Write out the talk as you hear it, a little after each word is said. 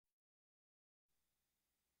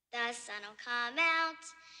The sun'll come out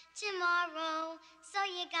tomorrow, so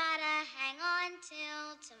you gotta hang on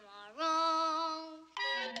till tomorrow.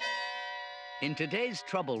 In today's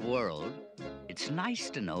troubled world, it's nice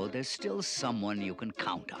to know there's still someone you can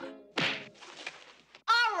count on.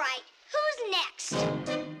 All right, who's next?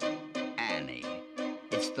 Annie.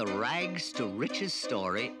 It's the rags to riches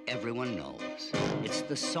story everyone knows. It's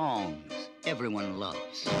the songs everyone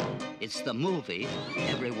loves. It's the movie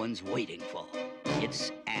everyone's waiting for.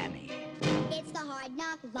 It's Annie. It's the hard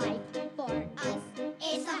knock life for us.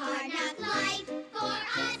 It's the hard knock life for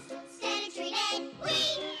us. Static treated, we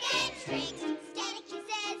get tricked. Static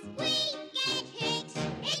kisses, we get hit.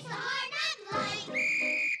 It's the hard knock life.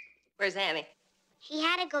 Where's Annie? She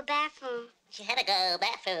had to go bathroom. She had to go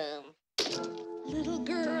bathroom. Little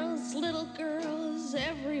girls,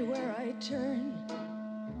 everywhere I turn,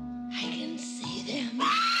 I can see them.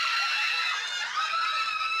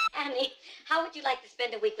 Annie, how would you like to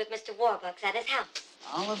spend a week with Mr. Warbucks at his house?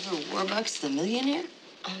 Oliver Warbucks, the millionaire?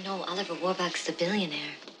 Oh, no, Oliver Warbucks, the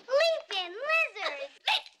billionaire. Leaping lizards!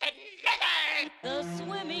 The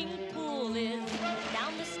swimming pool is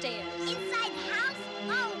down the stairs. Inside the house?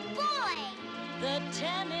 Oh, boy! The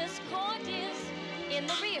tennis court is in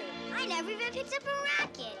the rear. I never even picked up a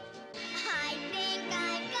racket. I think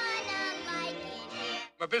I'm gonna like it here.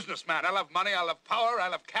 I'm a businessman. I love money, I love power, I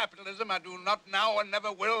love capitalism. I do not now and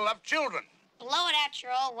never will love children. Blow it at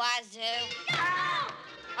your old wazoo.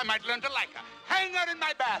 I might learn to like her. Hang her in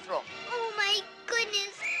my bathroom. Oh, my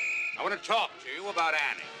goodness. I want to talk to you about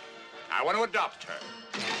Annie. I want to adopt her.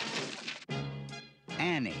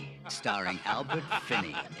 Annie, starring Albert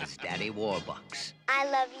Finney as Daddy Warbucks. I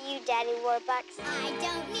love you, Daddy Warbucks. I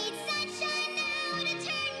don't need sunshine now to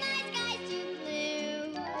turn my skies to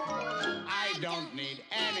blue. I don't need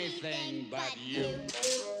anything but you.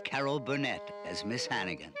 Carol Burnett as Miss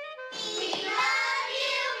Hannigan. We love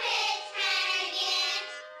you, Miss Hannigan.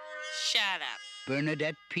 Shut up.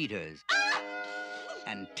 Bernadette Peters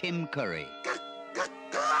and Tim Curry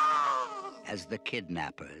as the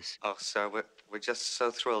kidnappers. Oh, sir, we're just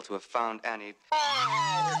so thrilled to have found Annie.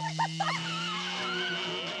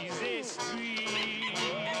 Easy Street.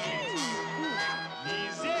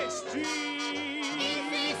 Easy Street.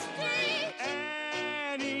 Easy Street.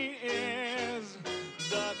 Annie is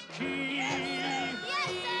the key. Yes,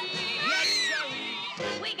 sir.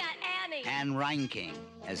 We got Annie. Anne Reinking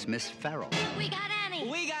as Miss Farrell. We got Annie.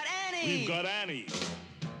 We got Annie. We've got Annie.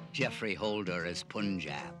 Jeffrey Holder as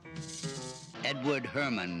Punjab. Edward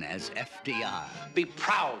Herman as FDR. Be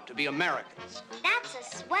proud to be Americans. That's a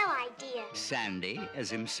swell idea. Sandy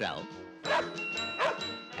as himself.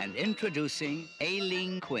 And introducing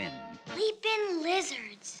Aileen Quinn Leaping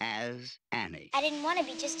lizards. as Annie. I didn't want to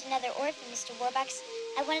be just another orphan, Mr. Warbucks.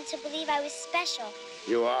 I wanted to believe I was special.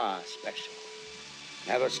 You are special.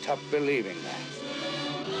 Never stop believing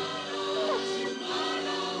that.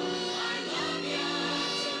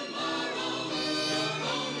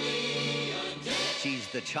 She's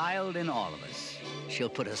the child in all of us. She'll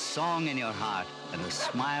put a song in your heart and a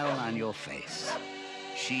smile on your face.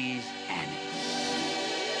 She's Annie.